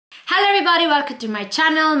everybody, welcome to my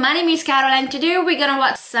channel. My name is Carol and today we're gonna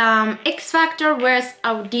watch some Xfactor vs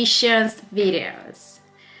Auditions videos.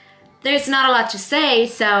 There's not a lot to say,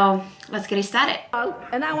 so let's get it started.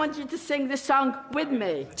 And I want you to sing the song with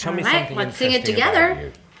me. Tell me Alright, something let's sing it interesting together. about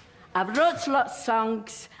you. I've wrote lots of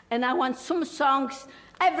songs and I want some songs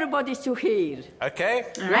everybody to hear. Okay,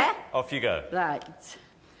 Right? off you go. Right.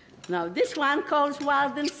 Now this one calls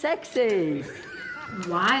Wild and Sexy.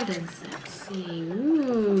 Wild and sexy.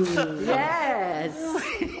 Ooh. Yes.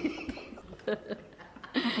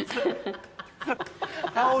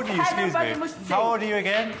 How old are you, excuse Everybody me? must sing. How old are you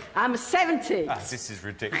again? I'm 70. Ah, this is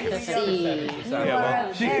ridiculous.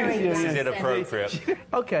 Let's see. This is inappropriate.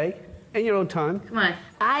 Okay, in your own time. Come on.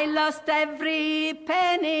 I lost every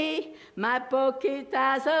penny, my pocket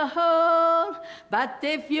as a whole. But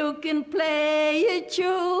if you can play a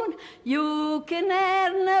tune, you can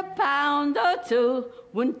earn a pound or two.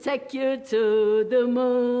 Wouldn't take you to the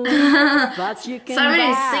moon, but you can Simon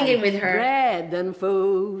is buy singing with her. bread and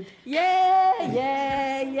food. Yeah,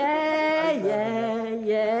 yeah, yeah, yeah,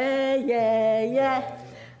 yeah, yeah, yeah.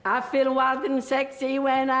 I feel wild and sexy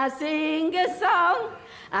when I sing a song.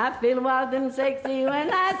 I feel wild and sexy when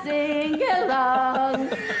I sing along.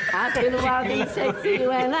 I feel wild and sexy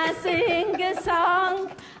when I sing a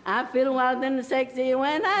song. I feel wild and sexy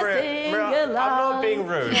when I sing Maria, along. I'm not being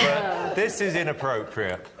rude, but this is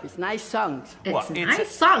inappropriate. It's nice songs. It's a nice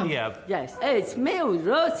song. Yeah. Yes, it's me who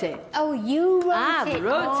wrote it. Oh, you wrote I it?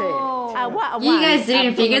 wrote Oh. it. You guys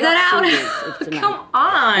didn't figure that out? Come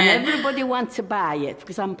on. And everybody wants to buy it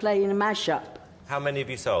because I'm playing in my shop. How many have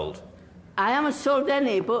you sold? I haven't sold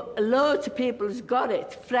any, but loads of people has got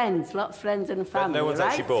it. Friends, lots of friends and family. no one's right?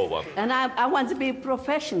 actually bought one. And I want to be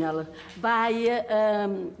professional, buy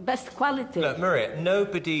best quality. Look, Maria,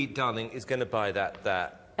 nobody, darling, is going to buy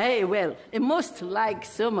that. Hey, well, it must like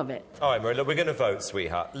some of it. All right, Maria, look, we're going to vote,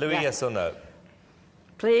 sweetheart. Louis, Yeah. yes or no?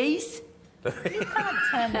 Please? You can't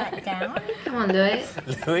turn that down. Come on, do it.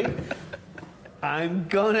 Louis? I'm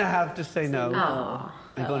gonna have to say no. Oh.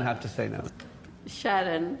 I'm gonna have to say no.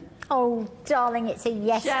 Sharon? Oh, darling, it's a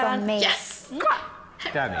yes Sharon, from me. Yes.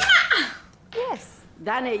 Danny? Yes.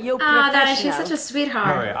 Danny, you're Oh, professional. Danny, she's such a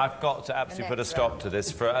sweetheart. Maria, I've got to absolutely put a stop to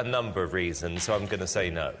this for a number of reasons, so I'm going to say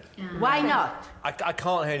no. Why not? I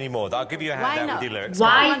can't hear any more. I'll give you a Why handout not? with your lyrics. I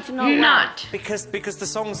Why want to know why. not? Because the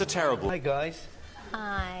songs are terrible. Hi guys,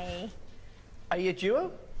 Hi. are you a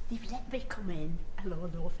duo? You've let me come in. Hello,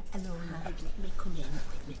 love. Hello, love. You've let me come in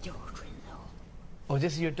with my daughter-in-law. Oh,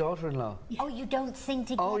 this is your daughter-in-law. Oh, you don't sing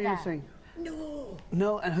together? Oh, you sing. No,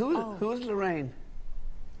 No, and who's Lorraine?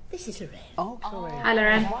 this is Lorraine. Oh, Lorraine. Hi,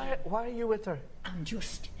 Lauren. Why are you with her? I'm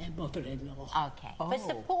just a mother-in-law. Okay. Oh. For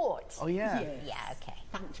support? Oh yeah. Yeah. Yeah, okay.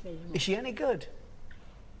 Thanks very Is much. she any good?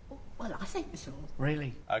 Well, I think so.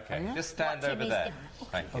 Really? Okay, Oh, yeah? just stand Watch over him, there.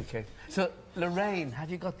 Thank you. Okay. So, Lorraine, have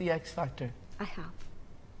you got the X Factor? I have.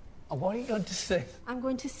 And what are you going to sing? I'm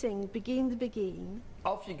going to sing Begin the Begin.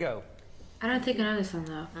 Off you go. I don't think I know this song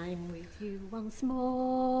though. I'm with you once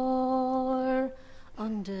more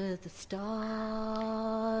under the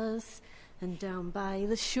stars and down by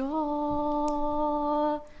the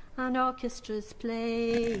shore an orchestra's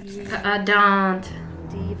playing. Don't.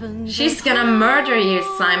 And even She's the gonna murder you,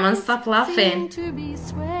 Simon. Stop seem laughing. to be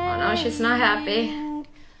Oh no, she's not happy. swaying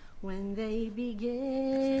when they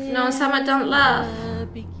begin. No, Simon, don't laugh.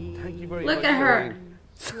 Begin. Thank you very Look much. at her. Lorraine.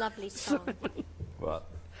 Lovely song. What?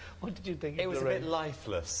 What did you think It of was a Lorraine? bit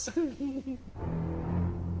lifeless.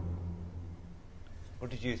 What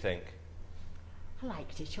did you think? I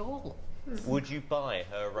liked it all. Would you buy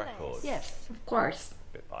her record? Yes. Of course.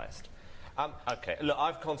 A bit biased. Okay, look,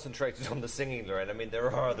 I've concentrated on the singing, Lorraine. I mean, there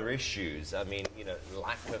are other issues. I mean, you know,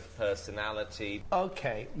 lack of personality.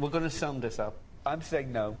 Okay, we're going to sum this up. I'm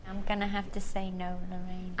saying no. I'm going to have to say no,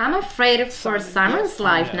 Lorraine. I'm afraid for Simon's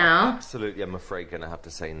life now. Absolutely, I'm afraid going to have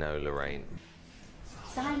to say no, Lorraine.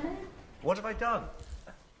 Simon? What have I done?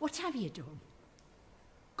 What have you done?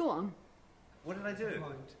 Go on. What did I do?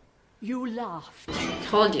 You laughed.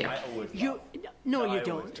 Told you. I always You. No, No, I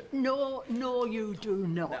you always don't. No, no, you do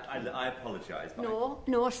not. I apologise.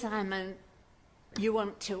 No, Simon. You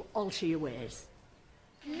want to alter your ways.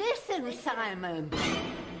 Listen, Simon.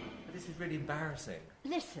 This is really embarrassing.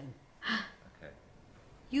 Listen. Okay.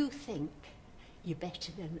 You think you're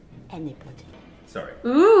better than anybody. Sorry.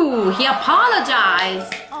 Ooh, he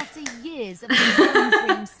apologized. After years of living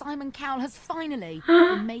dreams, Simon Cowell has finally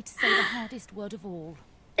been made to say the hardest word of all.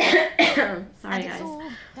 Sorry, And it's guys. all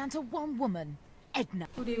down to one woman, Edna.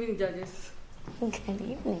 Good evening, judges. Good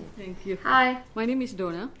evening. Thank you. Hi. My name is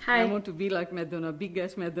Donna. Hi. I want to be like Madonna, big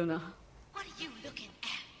as Madonna. What are you looking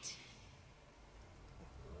at?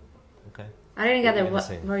 Okay. I didn't get What the are you what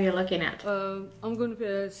gonna sing? were you looking at? I'm going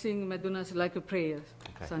to sing Madonna's Like a Prayer.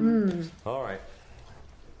 All right.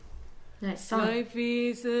 Nice song. Life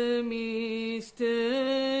is a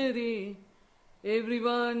mystery.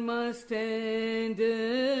 Everyone must stand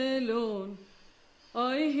alone.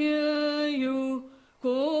 I hear you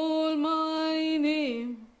call my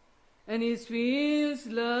name, and it feels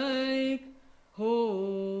like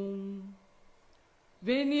home.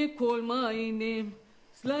 When you call my name,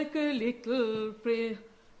 it's like a little prayer.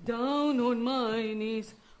 Down on my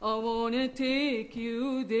knees, I wanna take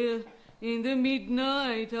you there. In the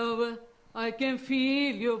midnight hour, I can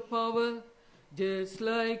feel your power, just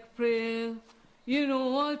like prayer. You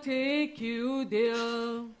know I'll take you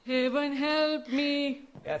there. Heaven help me.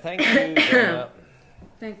 Yeah, thank you, Donna.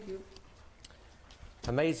 Thank you.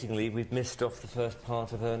 Amazingly, we've missed off the first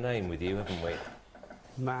part of her name with you, haven't we?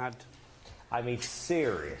 Mad. I mean,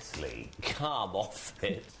 seriously, come off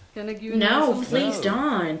it. Can I give you No, another song? please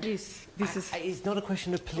don't. Please, this is... It's not a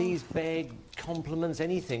question of please, beg, compliments,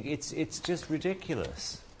 anything. It's just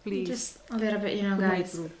ridiculous. Please. Just a little bit, you know,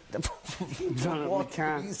 guys. Donna, we What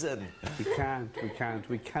can't. reason? We can't.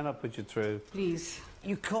 We cannot put you through. Please.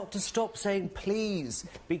 You've got to stop saying please,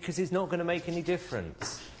 because it's not going to make any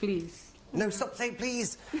difference. Please. No, stop saying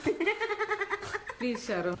please. Please,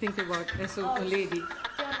 Sharon, think about as a lady.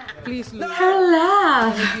 Please, look. Her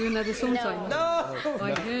laugh. I'll give you another song, Simon. No! I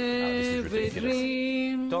have a ridiculous.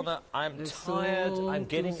 dream. Donna, I'm The tired, song I'm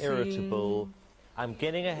getting to irritable, I'm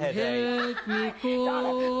getting a headache. Help me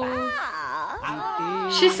call.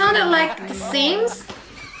 She sounded like The Sims.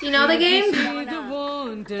 You know the game? See the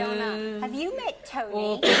wonder Donna, have you met Tony?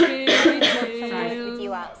 of a fairy Right with you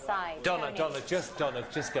tale. outside. Donna,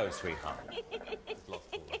 just go, sweetheart.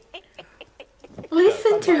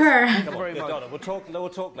 Listen to her. Come on, good, Donna, we'll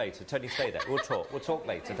talk later. Tony, stay there. We'll talk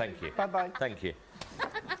later, thank you. Bye-bye. Thank you.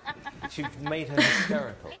 You've made her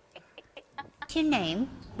hysterical. What's your name?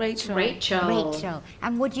 Rachel. Rachel. Rachel.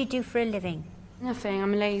 And what do you do for a living? Nothing.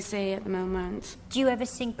 I'm lazy at the moment. Do you ever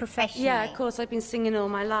sing professionally? Yeah, of course. I've been singing all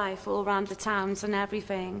my life, all around the towns and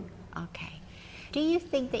everything. Okay. Do you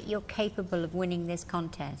think that you're capable of winning this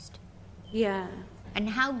contest? Yeah. And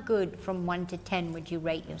how good from 1 to 10 would you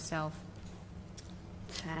rate yourself?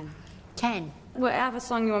 10. 10. Whatever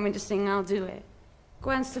song you want me to sing, I'll do it.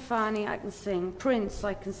 Gwen Stefani, I can sing. Prince,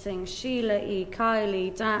 I can sing. Sheila E.,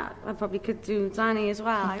 Kylie, Dan. I probably could do Danny as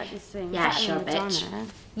well. I can sing. Yeah, Better sure, than bitch. Madonna.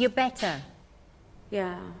 You're better.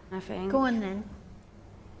 Yeah, I think. Go on then.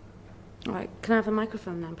 All right, can I have the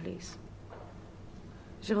microphone then, please?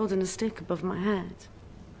 You're holding a stick above my head.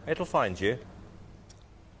 It'll find you.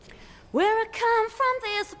 Where I come from,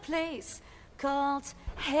 there's a place called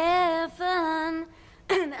heaven.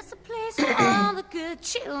 That's a place where all the good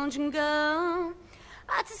children go.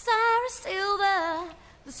 Our desire is silver,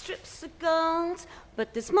 the strips of gold.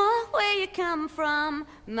 But there's more where you come from,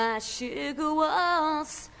 my sugar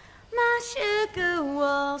walls. My sugar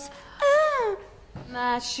walls, ooh,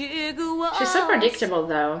 my sugar walls. She's so predictable,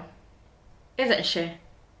 though. Isn't she?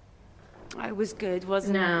 I was good,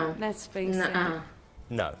 wasn't No. it? Let's face Nuh-uh.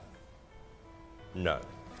 No. No.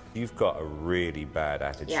 You've got a really bad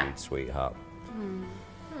attitude, Yeah. sweetheart.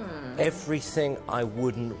 Everything I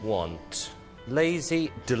wouldn't want.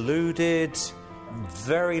 Lazy, deluded,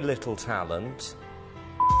 very little talent.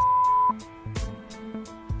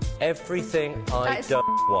 Everything I That's- don't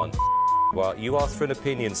want. Well, you asked for an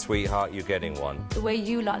opinion, sweetheart, you're getting one. it. The way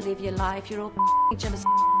you lot live your life, you're all jealous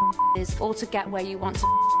is all to get where you want to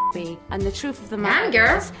be. And the truth of the matter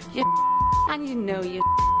girl. is, you and you know you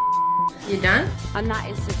You done? and that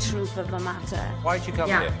is the truth of the matter. Why'd you come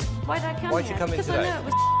Yeah. here? Why did I come Why'd here? you come in because today? I know it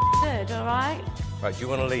was good, all right? Right, do you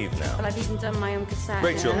want to leave Well, now? I've even done my own cassette.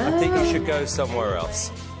 Rachel, I think you should go somewhere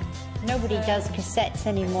else. Nobody does cassettes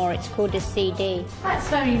anymore. It's called a CD. That's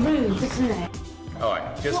very rude, isn't it? All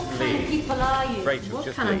right, just What kind of leave. people are you? Rachel, What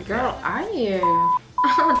just kind leave. of girl are you?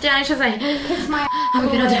 Oh, Danny's just like, Kiss my I'm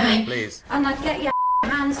gonna die. Please. And like, get your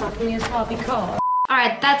hands off me as well, because...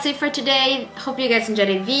 Alright, that's it for today. Hope you guys enjoyed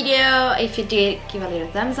the video. If you did, give a little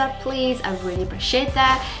thumbs up, please. I really appreciate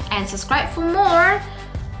that. And subscribe for more.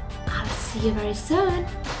 I'll see you very soon.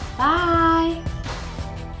 Bye.